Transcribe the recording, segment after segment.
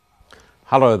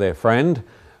Hello there, friend.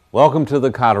 Welcome to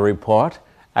the Carter Report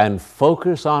and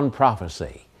Focus on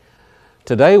Prophecy.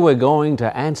 Today we're going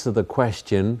to answer the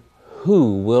question,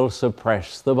 who will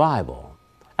suppress the Bible?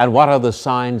 And what are the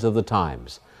signs of the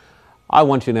times? I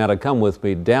want you now to come with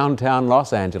me downtown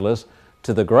Los Angeles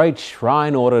to the great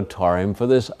Shrine Auditorium for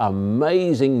this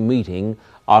amazing meeting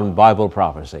on Bible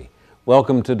prophecy.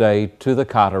 Welcome today to the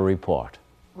Carter Report.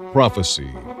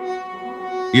 Prophecy.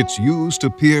 It's used to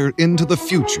peer into the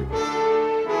future,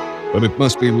 but it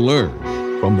must be learned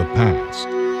from the past.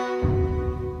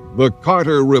 The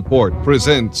Carter Report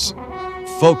presents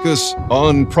Focus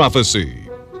on Prophecy.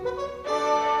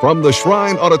 From the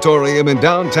Shrine Auditorium in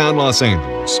downtown Los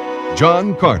Angeles,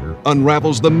 John Carter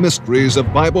unravels the mysteries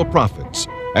of Bible prophets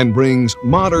and brings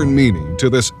modern meaning to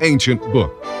this ancient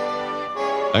book.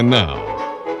 And now,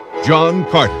 John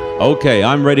Carter. Okay,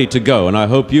 I'm ready to go, and I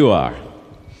hope you are.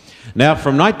 Now,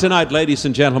 from night to night, ladies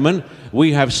and gentlemen,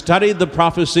 we have studied the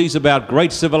prophecies about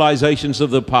great civilizations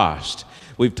of the past.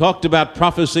 We've talked about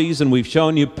prophecies and we've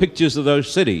shown you pictures of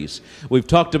those cities. We've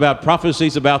talked about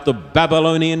prophecies about the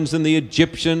Babylonians and the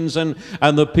Egyptians and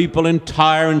the people in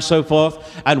Tyre and so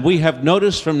forth. And we have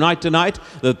noticed from night to night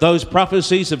that those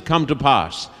prophecies have come to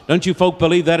pass. Don't you folk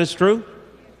believe that is true?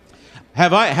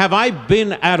 Have I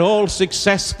been at all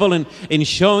successful in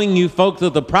showing you folk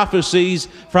that the prophecies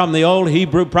from the old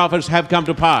Hebrew prophets have come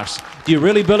to pass? Do you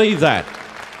really believe that?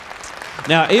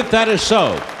 Now, if that is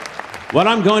so, what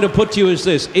I'm going to put to you is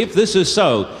this. If this is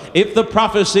so, if the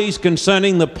prophecies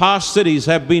concerning the past cities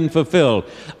have been fulfilled,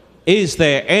 is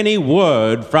there any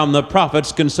word from the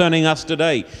prophets concerning us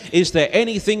today? Is there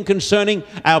anything concerning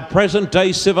our present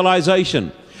day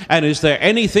civilization? And is there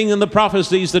anything in the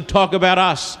prophecies that talk about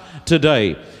us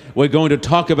today? We're going to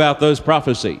talk about those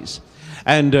prophecies.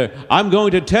 And I'm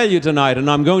going to tell you tonight, and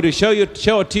I'm going to show it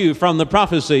to you from the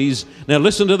prophecies. Now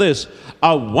listen to this.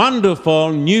 A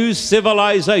wonderful new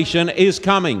civilization is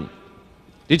coming.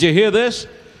 Did you hear this?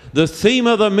 The theme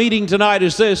of the meeting tonight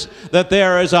is this, that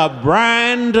there is a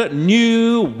brand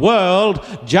new world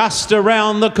just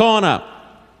around the corner.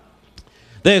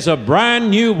 There's a brand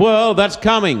new world that's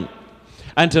coming.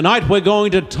 And tonight we're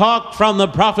going to talk from the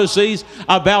prophecies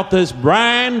about this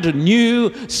brand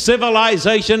new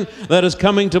civilization that is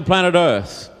coming to planet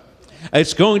Earth.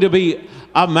 It's going to be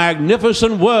a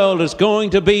magnificent world. It's going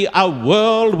to be a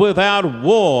world without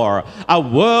war, a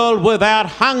world without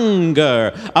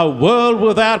hunger, a world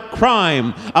without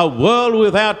crime, a world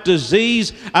without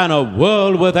disease, and a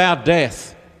world without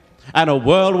death, and a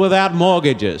world without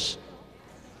mortgages.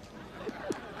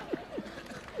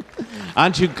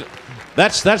 Aren't you?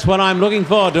 That's what I'm looking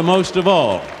forward to most of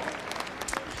all.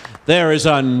 There is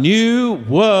a new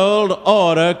world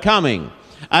order coming,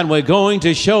 and we're going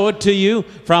to show it to you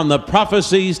from the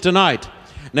prophecies tonight.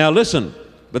 Now listen,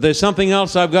 but there's something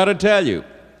else I've got to tell you.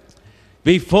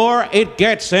 Before it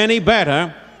gets any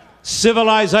better,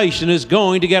 civilization is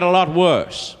going to get a lot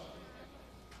worse.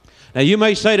 Now you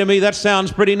may say to me, that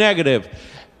sounds pretty negative.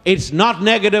 It's not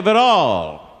negative at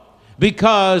all.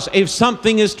 Because if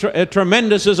something is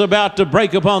tremendous is about to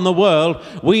break upon the world,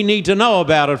 we need to know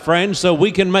about it, friends, so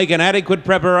we can make an adequate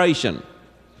preparation.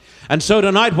 And so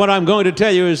tonight what I'm going to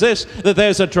tell you is this, that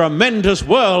there's a tremendous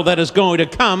world that is going to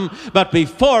come, but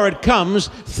before it comes,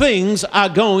 things are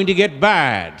going to get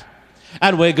bad.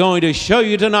 And we're going to show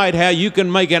you tonight how you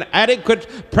can make an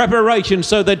adequate preparation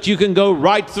so that you can go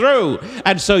right through,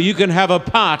 and so you can have a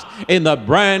part in the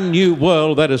brand new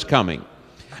world that is coming.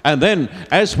 And then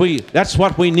that's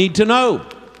what we need to know.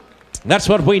 That's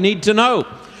what we need to know.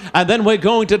 And then we're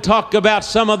going to talk about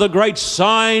some of the great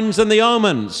signs and the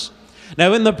omens.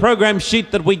 Now in the program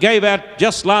sheet that we gave out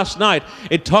just last night,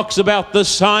 it talks about the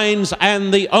signs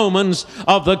and the omens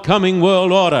of the coming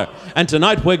world order. And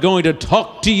tonight we're going to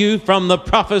talk to you from the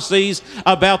prophecies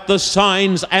about the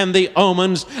signs and the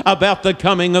omens about the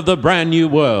coming of the brand new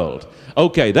world.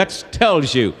 Okay, that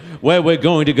tells you where we're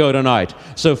going to go tonight.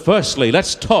 So firstly,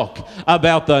 let's talk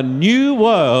about the new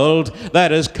world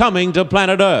that is coming to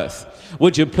planet Earth.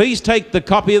 Would you please take the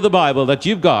copy of the Bible that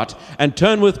you've got and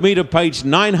turn with me to page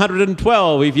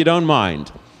 912, if you don't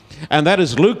mind. And that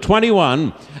is Luke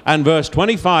 21 and verse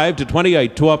 25 to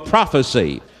 28, to a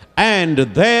prophecy. And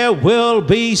there will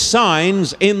be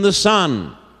signs in the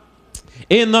sun,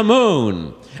 in the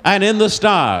moon, and in the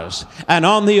stars, and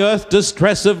on the earth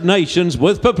distress of nations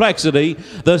with perplexity,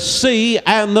 the sea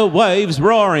and the waves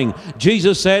roaring.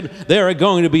 Jesus said there are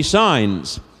going to be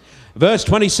signs. Verse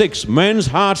 26, men's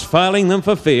hearts failing them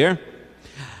for fear,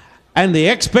 and the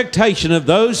expectation of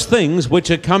those things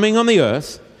which are coming on the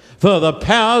earth, for the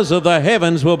powers of the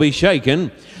heavens will be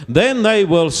shaken. Then they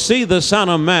will see the Son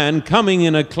of Man coming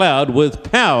in a cloud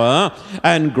with power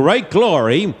and great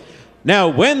glory. Now,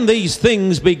 when these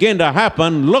things begin to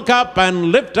happen, look up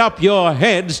and lift up your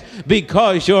heads,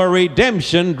 because your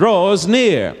redemption draws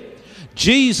near.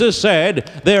 Jesus said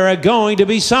there are going to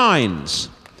be signs,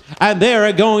 and there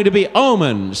are going to be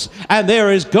omens, and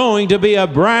there is going to be a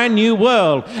brand new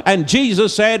world. And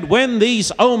Jesus said when these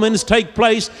omens take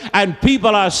place and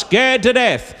people are scared to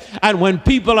death, and when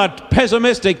people are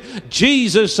pessimistic,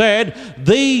 Jesus said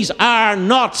these are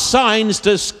not signs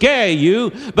to scare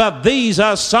you, but these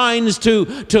are signs to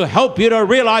help you to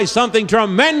realize something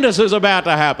tremendous is about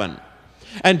to happen.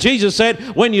 And Jesus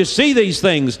said, when you see these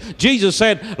things, Jesus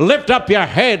said, lift up your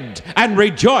head and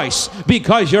rejoice,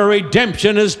 because your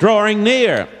redemption is drawing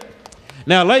near.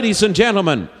 Now, ladies and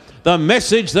gentlemen, the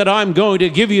message that I'm going to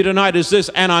give you tonight is this,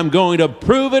 and I'm going to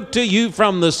prove it to you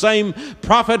from the same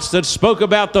prophets that spoke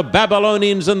about the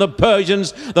Babylonians and the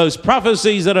Persians, those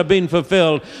prophecies that have been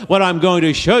fulfilled. What I'm going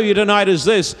to show you tonight is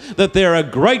this, that there are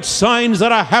great signs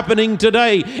that are happening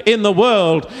today in the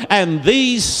world, and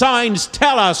these signs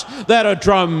tell us that a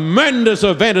tremendous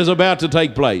event is about to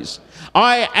take place.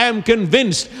 I am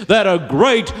convinced that a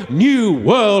great new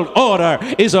world order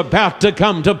is about to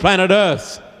come to planet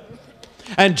Earth.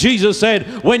 And Jesus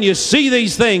said, when you see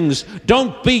these things,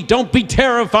 don't be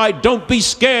terrified, don't be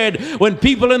scared. When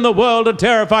people in the world are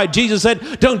terrified, Jesus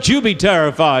said, don't you be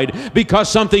terrified,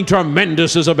 because something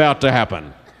tremendous is about to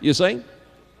happen. You see?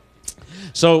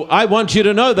 So I want you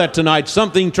to know that tonight,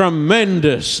 something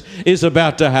tremendous is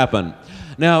about to happen.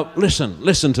 Now,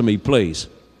 listen to me, please.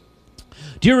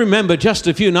 Do you remember just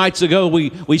a few nights ago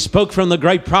we spoke from the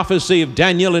great prophecy of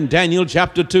Daniel in Daniel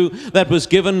chapter 2 that was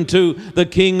given to the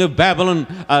king of Babylon,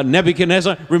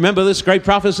 Nebuchadnezzar? Remember this great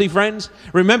prophecy, friends?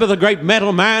 Remember the great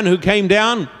metal man who came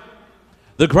down?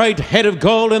 The great head of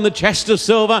gold and the chest of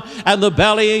silver and the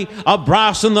belly of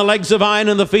brass and the legs of iron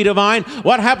and the feet of iron.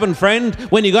 What happened, friend,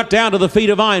 when you got down to the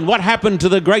feet of iron? What happened to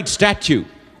the great statue?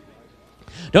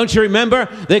 Don't you remember?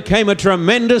 There came a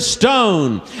tremendous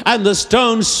stone, and the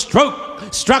stone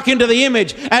struck into the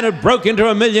image, and it broke into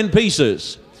 1,000,000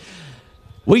 pieces.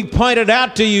 We pointed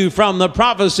out to you from the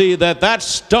prophecy that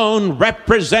stone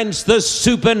represents the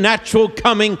supernatural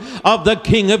coming of the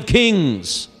King of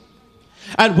Kings.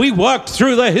 And we worked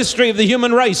through the history of the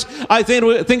human race. I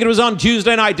think it was on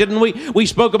Tuesday night, didn't we? We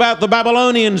spoke about the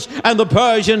Babylonians and the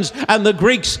Persians and the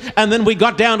Greeks, and then we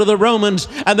got down to the Romans,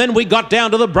 and then we got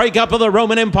down to the breakup of the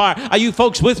Roman Empire. Are you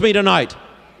folks with me tonight?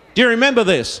 Do you remember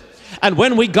this? And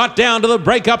when we got down to the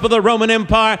breakup of the Roman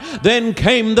Empire, then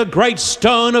came the great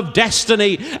stone of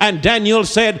destiny. And Daniel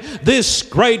said, this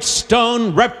great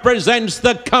stone represents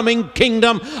the coming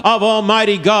kingdom of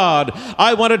Almighty God.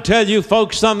 I want to tell you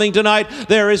folks something tonight.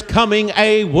 There is coming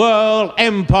a world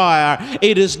empire.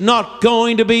 It is not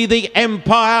going to be the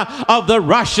empire of the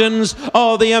Russians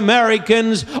or the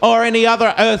Americans or any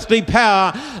other earthly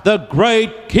power. The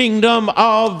great kingdom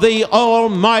of the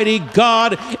Almighty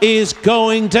God is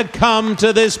going to come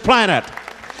to this planet.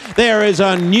 There is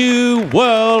a new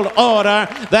world order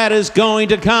that is going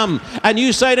to come. And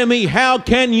you say to me, how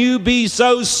can you be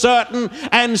so certain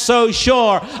and so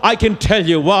sure? I can tell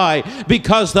you why.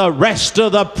 Because the rest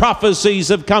of the prophecies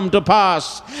have come to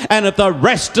pass. And if the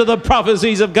rest of the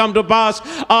prophecies have come to pass,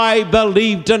 I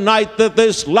believe tonight that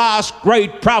this last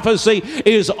great prophecy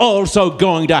is also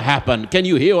going to happen. Can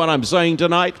you hear what I'm saying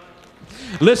tonight?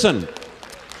 Listen.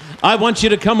 I want you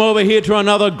to come over here to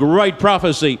another great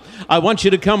prophecy. I want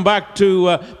you to come back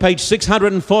to page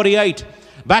 648,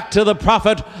 back to the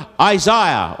prophet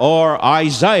Isaiah, or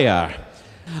Isaiah.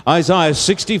 Isaiah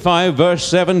 65, verse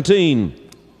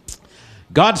 17.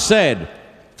 God said,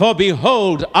 for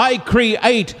behold, I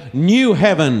create new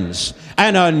heavens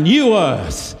and a new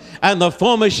earth, and the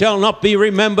former shall not be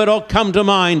remembered or come to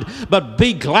mind, but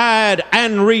be glad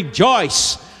and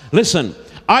rejoice. Listen.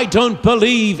 I don't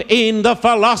believe in the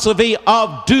philosophy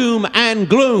of doom and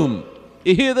gloom.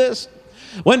 You hear this?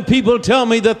 When people tell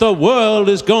me that the world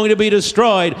is going to be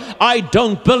destroyed, I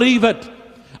don't believe it.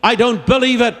 I don't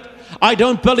believe it. I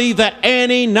don't believe that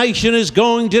any nation is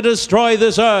going to destroy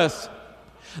this earth.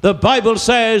 The Bible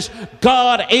says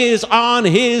God is on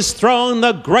his throne.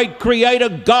 The great creator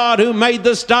God who made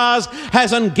the stars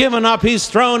hasn't given up his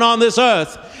throne on this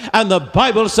earth. And the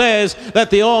Bible says that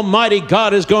the Almighty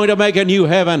God is going to make a new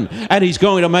heaven and he's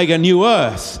going to make a new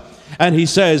earth. And he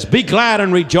says, be glad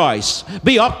and rejoice.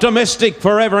 Be optimistic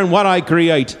forever in what I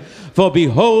create. For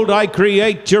behold, I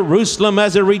create Jerusalem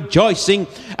as a rejoicing,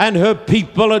 and her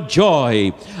people a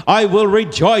joy. I will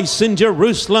rejoice in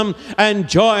Jerusalem and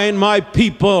joy in my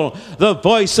people. The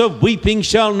voice of weeping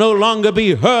shall no longer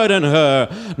be heard in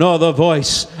her, nor the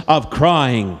voice of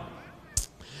crying.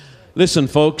 Listen,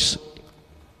 folks,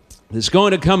 there's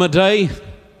going to come a day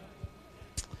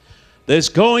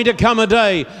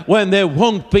when there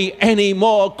won't be any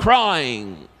more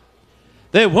crying.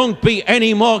 There won't be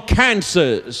any more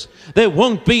cancers. There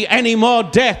won't be any more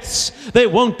deaths. There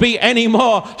won't be any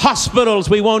more hospitals.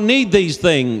 We won't need these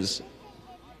things.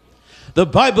 The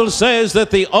Bible says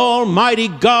that the Almighty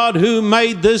God who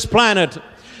made this planet,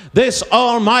 this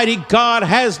Almighty God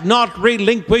has not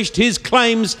relinquished his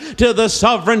claims to the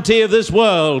sovereignty of this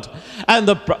world. And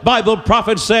the Bible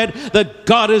prophet said that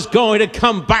God is going to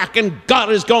come back and God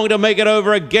is going to make it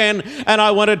over again. And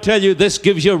I want to tell you, this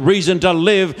gives you reason to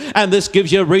live, and this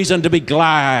gives you reason to be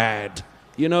glad.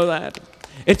 You know that?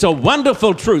 It's a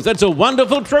wonderful truth. It's a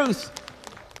wonderful truth.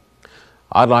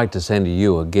 I'd like to send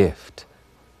you a gift.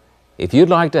 If you'd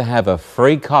like to have a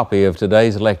free copy of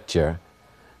today's lecture,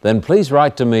 then please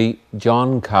write to me,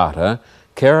 John Carter,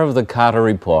 care of the Carter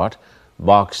Report,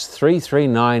 Box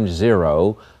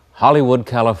 3390, Hollywood,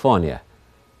 California.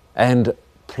 And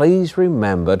please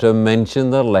remember to mention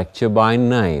the lecture by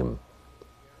name.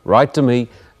 Write to me,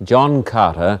 John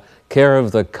Carter, care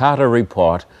of the Carter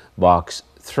Report, Box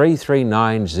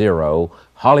 3390,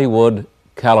 Hollywood,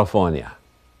 California.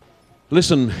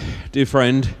 Listen, dear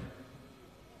friend,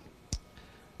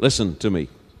 listen to me.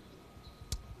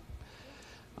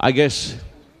 I guess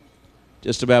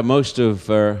just about most of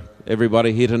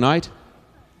everybody here tonight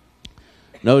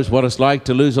knows what it's like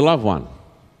to lose a loved one.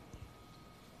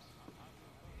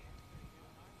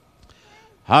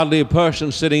 Hardly a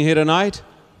person sitting here tonight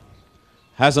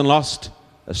hasn't lost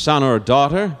a son or a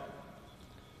daughter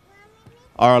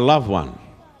or a loved one.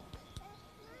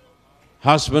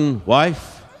 Husband,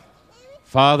 wife,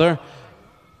 father,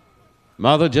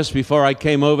 mother. Just before I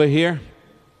came over here,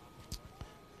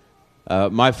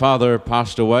 my father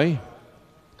passed away.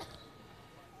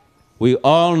 We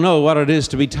all know what it is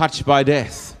to be touched by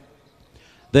death.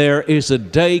 There is a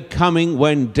day coming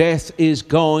when death is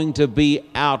going to be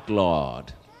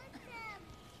outlawed.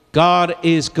 God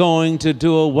is going to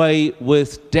do away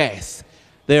with death.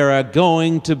 There are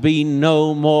going to be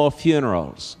no more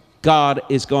funerals. God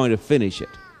is going to finish it.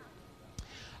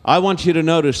 I want you to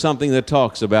notice something that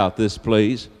talks about this,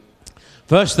 please.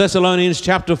 1 Thessalonians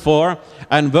chapter 4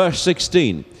 and verse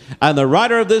 16. And the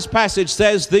writer of this passage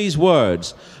says these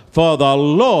words, "For the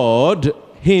Lord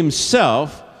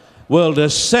himself will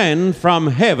descend from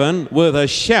heaven with a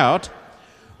shout,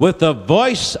 with the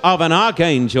voice of an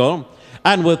archangel,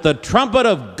 and with the trumpet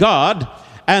of God,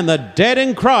 and the dead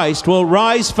in Christ will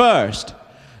rise first."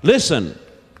 Listen,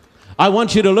 I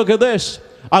want you to look at this.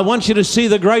 I want you to see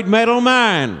the great metal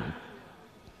man.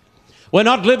 We're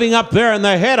not living up there in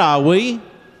the head, are we?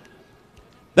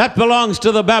 That belongs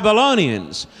to the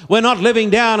Babylonians. We're not living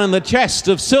down in the chest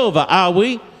of silver, are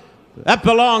we? That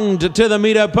belonged to the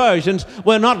Medo-Persians.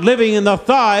 We're not living in the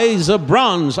thighs of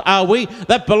bronze, are we?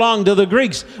 That belonged to the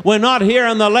Greeks. We're not here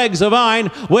in the legs of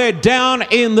iron. We're down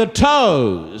in the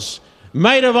toes,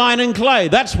 made of iron and clay.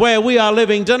 That's where we are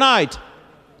living tonight.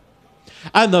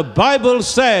 And the Bible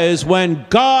says when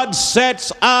God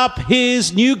sets up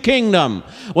his new kingdom,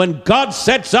 when God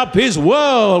sets up his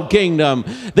world kingdom,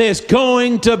 there's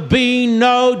going to be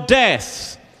no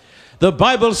death. The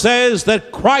Bible says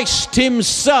that Christ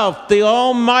himself, the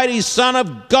Almighty Son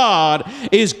of God,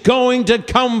 is going to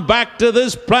come back to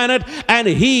this planet, and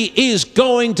he is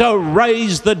going to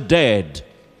raise the dead.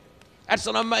 That's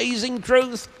an amazing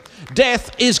truth.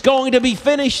 Death is going to be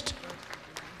finished.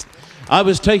 I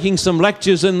was taking some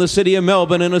lectures in the city of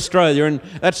Melbourne in Australia, and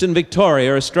that's in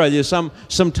Victoria, Australia, some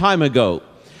time ago.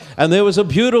 And there was a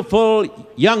beautiful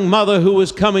young mother who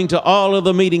was coming to all of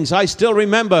the meetings. I still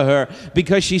remember her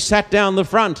because she sat down the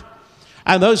front.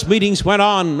 And those meetings went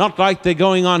on, not like they're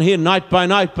going on here night by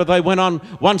night, but they went on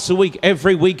once a week,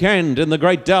 every weekend in the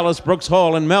great Dallas Brooks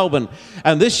Hall in Melbourne.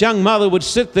 And this young mother would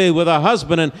sit there with her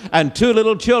husband and two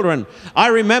little children. I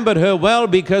remembered her well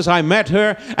because I met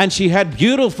her, and she had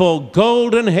beautiful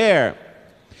golden hair.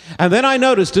 And then I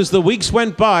noticed as the weeks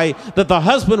went by that the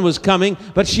husband was coming,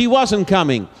 but she wasn't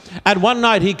coming. And one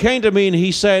night he came to me and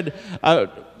he said,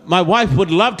 my wife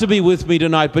would love to be with me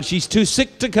tonight, but she's too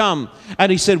sick to come.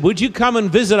 And he said, would you come and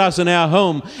visit us in our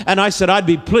home? And I said, I'd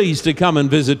be pleased to come and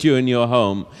visit you in your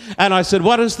home. And I said,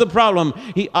 what is the problem?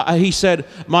 He said,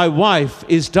 my wife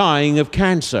is dying of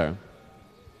cancer.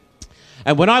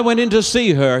 And when I went in to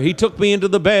see her, he took me into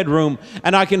the bedroom,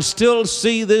 and I can still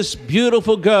see this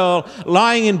beautiful girl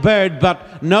lying in bed,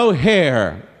 but no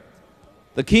hair.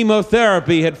 The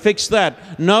chemotherapy had fixed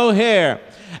that. No hair.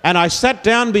 And I sat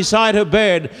down beside her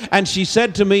bed, and she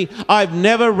said to me, I've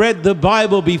never read the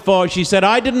Bible before. She said,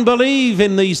 I didn't believe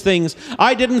in these things.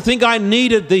 I didn't think I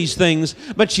needed these things.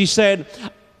 But she said,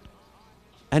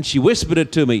 and she whispered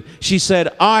it to me, she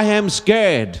said, I am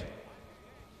scared.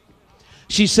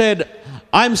 She said,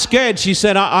 I'm scared. She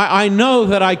said, I know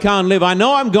that I can't live. I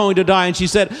know I'm going to die. And she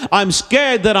said, I'm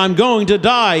scared that I'm going to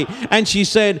die. And she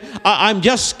said, I'm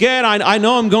just scared. I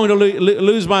know I'm going to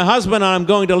lose my husband, and I'm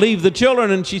going to leave the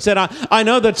children. And she said, I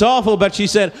know that's awful, but she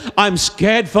said, I'm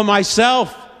scared for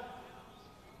myself.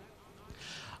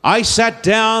 I sat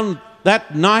down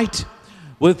that night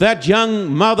with that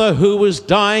young mother who was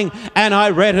dying, and I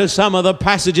read her some of the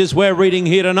passages we're reading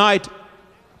here tonight.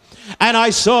 And I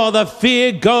saw the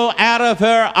fear go out of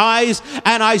her eyes,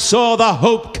 and I saw the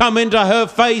hope come into her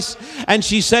face. And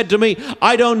she said to me,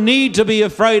 I don't need to be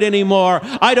afraid anymore.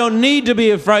 I don't need to be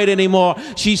afraid anymore.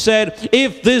 She said,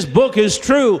 if this book is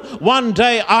true, one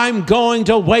day I'm going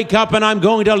to wake up and I'm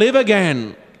going to live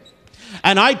again.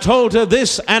 And I told her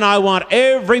this, and I want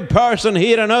every person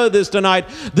here to know this tonight.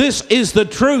 This is the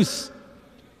truth.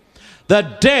 The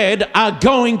dead are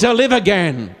going to live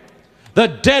again. The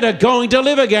dead are going to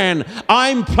live again.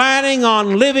 I'm planning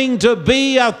on living to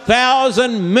be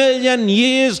 1,000 million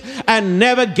years and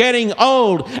never getting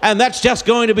old. And that's just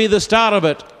going to be the start of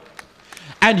it.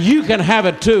 And you can have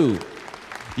it too.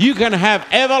 You can have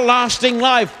everlasting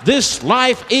life. This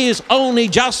life is only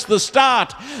just the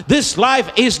start. This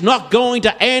life is not going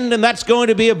to end, and that's going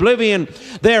to be oblivion.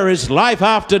 There is life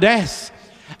after death.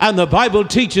 And the Bible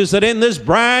teaches that in this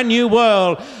brand new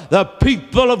world, the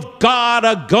people of God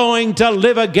are going to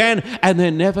live again, and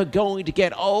they're never going to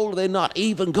get old. They're not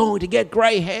even going to get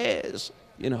gray hairs.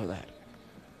 You know that.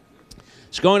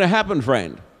 It's going to happen,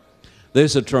 friend.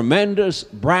 There's a tremendous,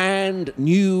 brand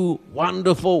new,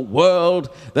 wonderful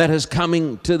world that is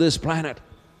coming to this planet.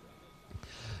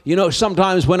 You know,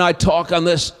 sometimes when I talk on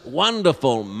this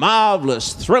wonderful,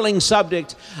 marvelous, thrilling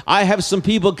subject, I have some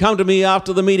people come to me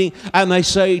after the meeting and they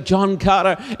say, John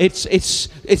Carter,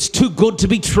 it's too good to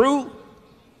be true.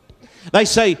 They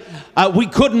say, we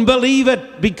couldn't believe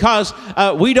it because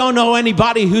we don't know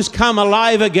anybody who's come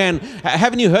alive again.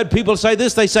 Haven't you heard people say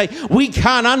this? They say, we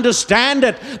can't understand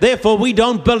it, therefore we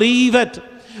don't believe it.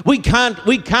 We can't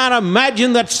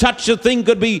imagine that such a thing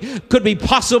could be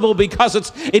possible because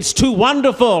it's too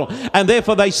wonderful. And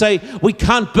therefore they say, we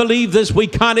can't believe this, we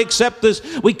can't accept this,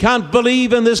 we can't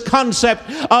believe in this concept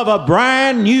of a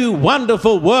brand new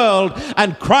wonderful world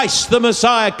and Christ the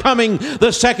Messiah coming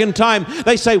the second time.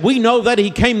 They say, we know that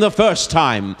he came the first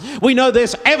time. We know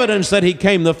there's evidence that he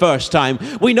came the first time.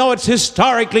 We know it's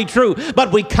historically true,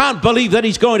 but we can't believe that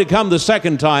he's going to come the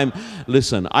second time.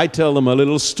 Listen, I tell them a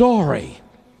little story.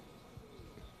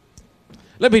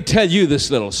 Let me tell you this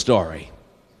little story.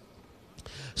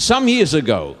 Some years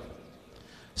ago,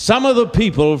 some of the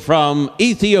people from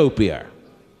Ethiopia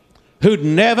who'd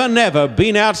never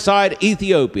been outside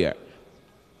Ethiopia,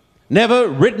 never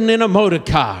ridden in a motor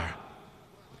car,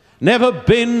 never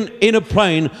been in a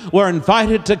plane, were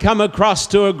invited to come across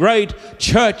to a great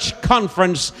church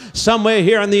conference somewhere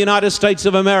here in the United States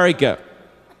of America.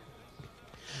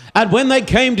 And when they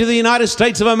came to the United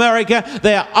States of America,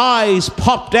 their eyes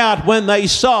popped out when they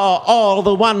saw all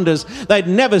the wonders. They'd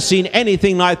never seen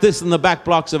anything like this in the back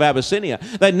blocks of Abyssinia.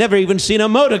 They'd never even seen a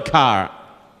motor car.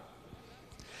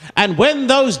 And when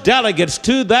those delegates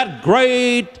to that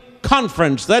great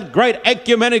conference, that great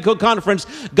ecumenical conference,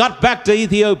 got back to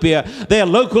Ethiopia, their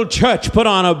local church put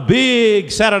on a big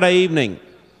Saturday evening.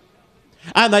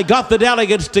 And they got the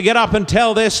delegates to get up and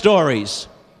tell their stories.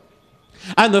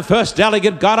 And the first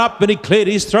delegate got up and he cleared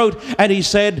his throat and he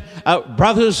said,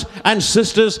 brothers and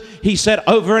sisters, he said,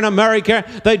 over in America,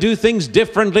 they do things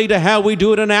differently to how we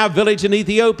do it in our village in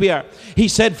Ethiopia. He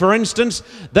said, for instance,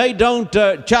 they don't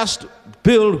just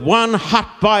build one hut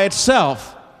by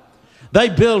itself. They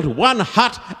build one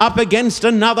hut up against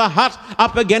another hut,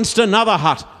 up against another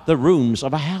hut, the rooms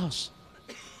of a house.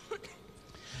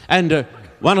 And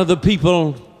one of the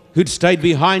people who'd stayed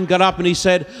behind got up and he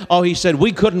said,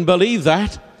 we couldn't believe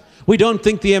that. We don't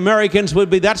think the Americans would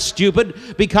be that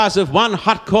stupid because if one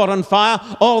hut caught on fire,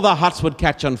 all the huts would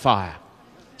catch on fire.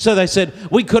 So they said,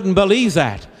 we couldn't believe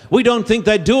that. We don't think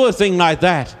they'd do a thing like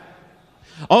that.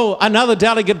 Oh, another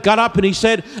delegate got up and he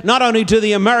said, not only do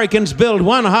the Americans build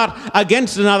one hut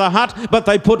against another hut, but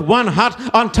they put one hut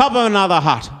on top of another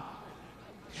hut.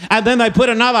 And then they put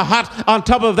another hut on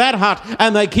top of that hut,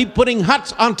 and they keep putting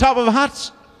huts on top of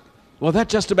huts. Well, that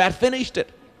just about finished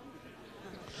it.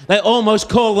 They almost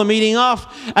called the meeting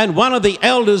off, and one of the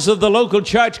elders of the local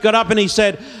church got up and he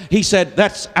said,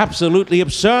 that's absolutely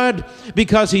absurd,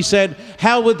 because he said,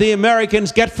 how would the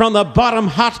Americans get from the bottom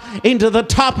hut into the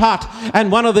top hut?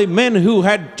 And one of the men who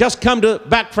had just come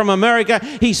back from America,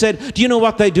 he said, do you know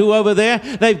what they do over there?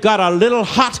 They've got a little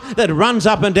hut that runs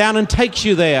up and down and takes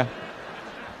you there.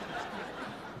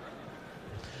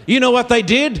 You know what they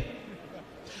did?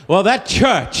 Well, that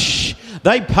church,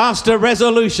 they passed a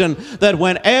resolution that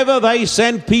whenever they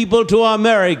sent people to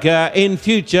America in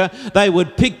future, they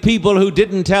would pick people who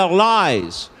didn't tell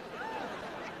lies.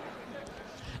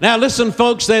 Now listen,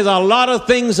 folks, there's a lot of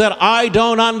things that I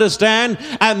don't understand,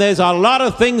 and there's a lot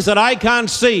of things that I can't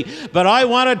see. But I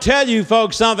want to tell you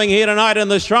folks something here tonight in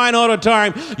the Shrine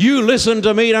Auditorium. You listen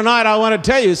to me tonight. I want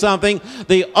to tell you something.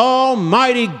 The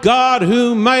Almighty God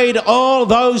who made all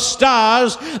those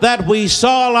stars that we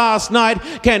saw last night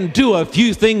can do a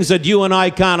few things that you and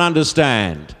I can't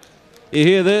understand. You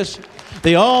hear this?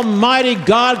 The Almighty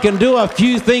God can do a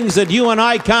few things that you and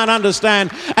I can't understand,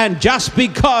 and just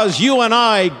because you and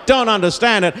I don't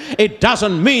understand it, it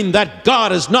doesn't mean that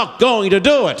God is not going to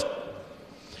do it.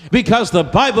 Because the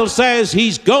Bible says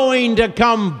He's going to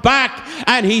come back,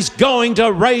 and He's going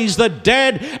to raise the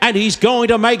dead, and He's going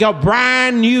to make a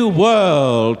brand new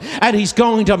world, and He's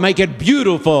going to make it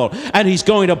beautiful, and He's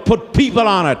going to put people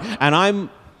on it. And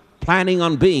I'm planning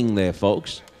on being there,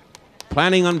 folks.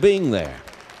 Planning on being there.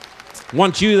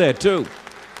 Want you there too.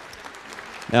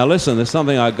 Now listen, there's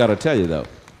something I've got to tell you though.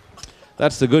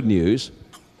 That's the good news.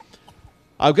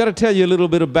 I've got to tell you a little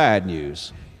bit of bad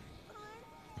news.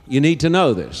 You need to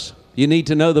know this. You need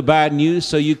to know the bad news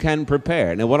so you can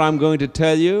prepare. Now what I'm going to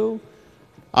tell you,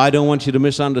 I don't want you to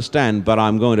misunderstand, but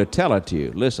I'm going to tell it to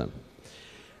you. Listen.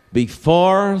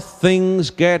 Before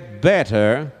things get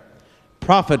better,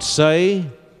 prophets say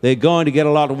they're going to get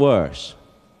a lot worse.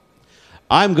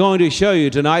 I'm going to show you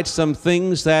tonight some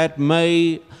things that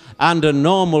may, under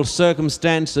normal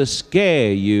circumstances,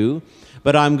 scare you,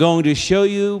 but I'm going to show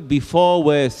you before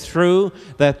we're through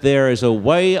that there is a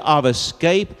way of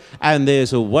escape and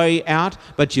there's a way out,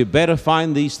 but you better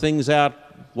find these things out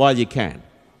while you can.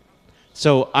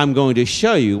 So I'm going to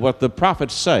show you what the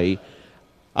prophets say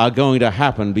are going to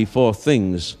happen before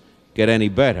things get any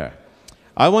better.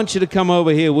 I want you to come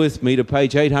over here with me to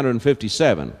page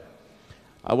 857.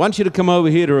 I want you to come over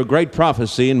here to a great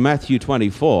prophecy in Matthew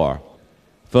 24.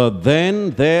 For then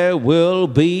there will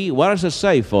be, what does it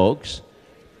say, folks?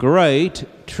 Great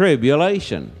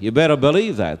tribulation. You better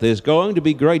believe that. There's going to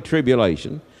be great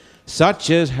tribulation,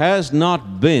 such as has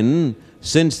not been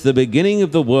since the beginning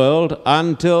of the world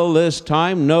until this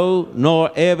time, no,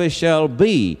 nor ever shall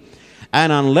be.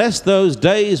 And unless those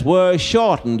days were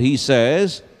shortened, he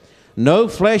says, no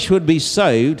flesh would be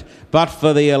saved, but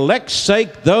for the elect's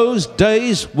sake those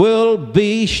days will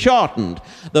be shortened.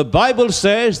 The Bible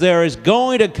says there is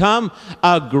going to come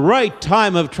a great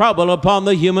time of trouble upon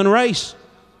the human race.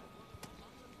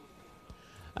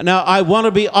 Now, I want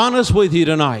to be honest with you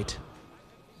tonight.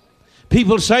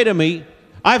 People say to me,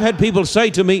 I've had people say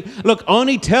to me, look,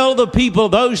 only tell the people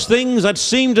those things that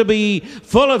seem to be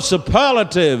full of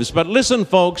superlatives. But listen,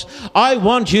 folks, I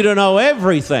want you to know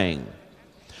everything.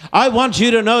 I want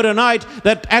you to know tonight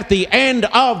that at the end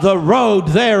of the road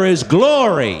there is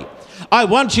glory. I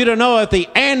want you to know at the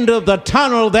end of the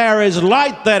tunnel there is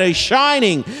light that is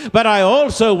shining. But I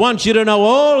also want you to know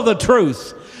all the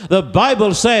truth. The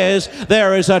Bible says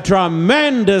there is a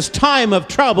tremendous time of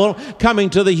trouble coming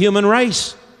to the human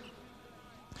race.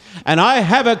 And I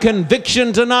have a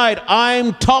conviction tonight.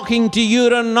 I'm talking to you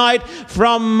tonight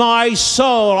from my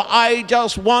soul. I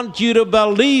just want you to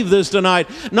believe this tonight.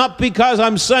 Not because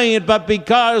I'm saying it, but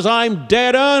because I'm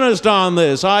dead earnest on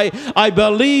this. I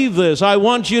believe this. I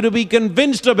want you to be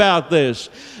convinced about this.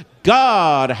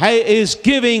 God is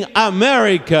giving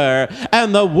America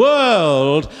and the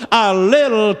world a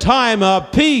little time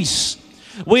of peace.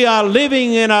 We are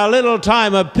living in a little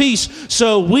time of peace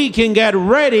so we can get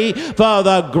ready for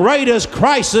the greatest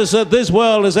crisis that this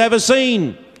world has ever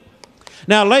seen.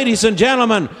 Now, ladies and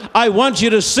gentlemen, I want you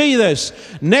to see this.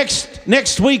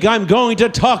 Next week, I'm going to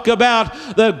talk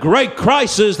about the great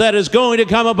crisis that is going to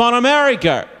come upon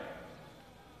America.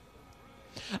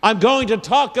 I'm going to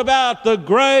talk about the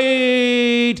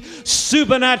great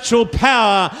supernatural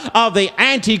power of the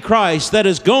Antichrist that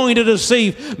is going to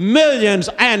deceive millions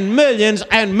and millions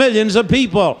and millions of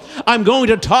people. I'm going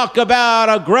to talk about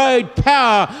a great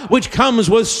power which comes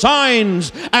with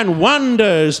signs and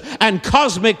wonders and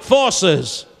cosmic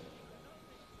forces.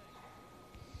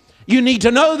 You need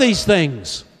to know these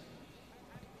things.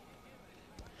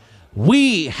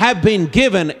 We have been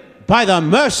given by the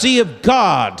mercy of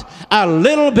God, a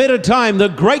little bit of time, the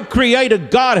great Creator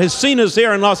God has seen us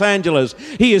here in Los Angeles.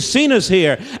 He has seen us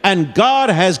here, and God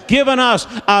has given us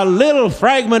a little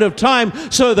fragment of time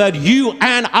so that you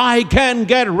and I can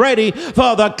get ready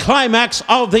for the climax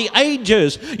of the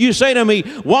ages. You say to me,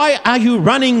 why are you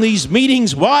running these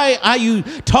meetings? Why are you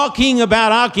talking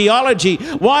about archaeology?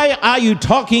 Why are you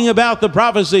talking about the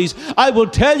prophecies? I will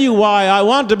tell you why. I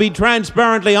want to be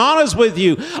transparently honest with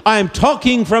you. I am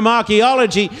talking from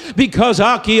archaeology because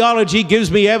archaeology gives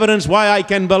me evidence why I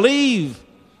can believe.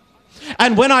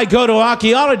 And when I go to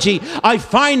archaeology, I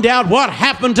find out what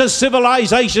happened to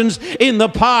civilizations in the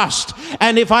past.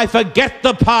 And if I forget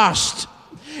the past,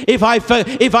 if I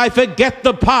forget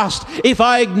the past, if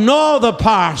I ignore the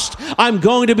past, I'm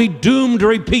going to be doomed to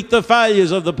repeat the failures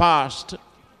of the past.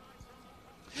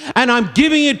 And I'm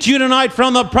giving it to you tonight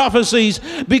from the prophecies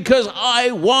because I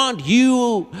want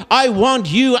you,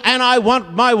 and I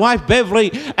want my wife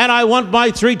Beverly, and I want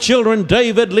my 3 children,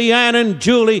 David, Leanne, and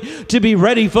Julie, to be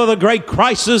ready for the great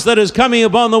crisis that is coming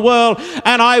upon the world.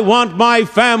 And I want my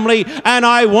family, and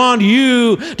I want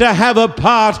you to have a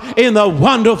part in the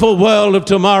wonderful world of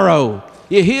tomorrow.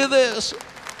 You hear this?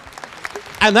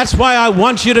 And that's why I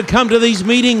want you to come to these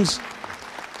meetings.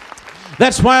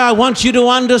 That's why I want you to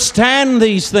understand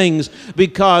these things,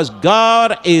 because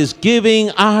God is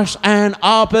giving us an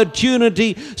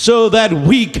opportunity so that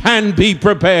we can be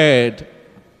prepared.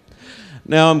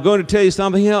 Now, I'm going to tell you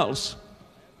something else.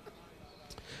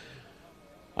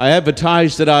 I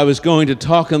advertised that I was going to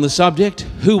talk on the subject,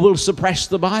 who will suppress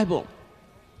the Bible?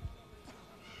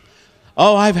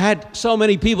 Oh, I've had so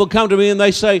many people come to me and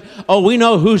they say, oh, we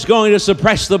know who's going to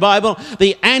suppress the Bible.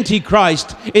 The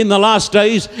Antichrist in the last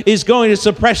days is going to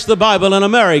suppress the Bible in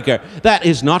America. That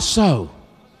is not so.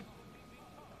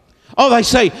 Oh, they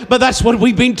say, but that's what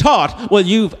we've been taught. Well,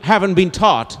 you haven't been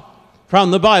taught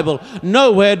from the Bible.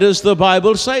 Nowhere does the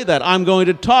Bible say that. I'm going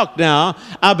to talk now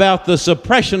about the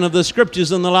suppression of the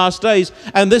Scriptures in the last days,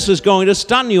 and this is going to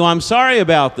stun you. I'm sorry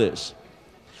about this.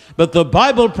 But the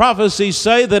Bible prophecies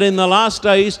say that in the last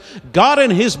days, God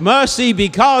in His mercy,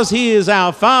 because He is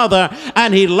our Father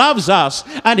and He loves us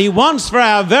and He wants for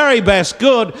our very best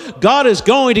good, God is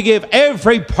going to give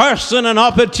every person an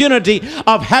opportunity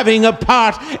of having a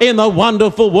part in the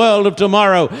wonderful world of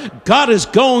tomorrow. God is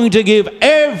going to give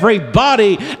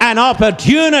everybody an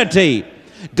opportunity.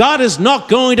 God is not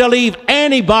going to leave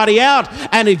anybody out.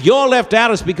 And if you're left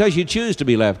out, it's because you choose to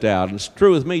be left out. And it's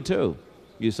true with me too,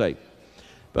 you say.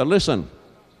 But listen,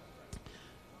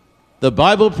 the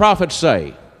Bible prophets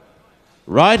say,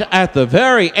 right at the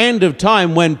very end of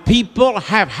time, when people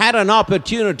have had an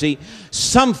opportunity,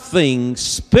 something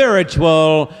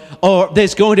spiritual, or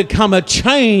there's going to come a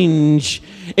change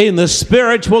in the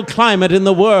spiritual climate in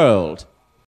the world.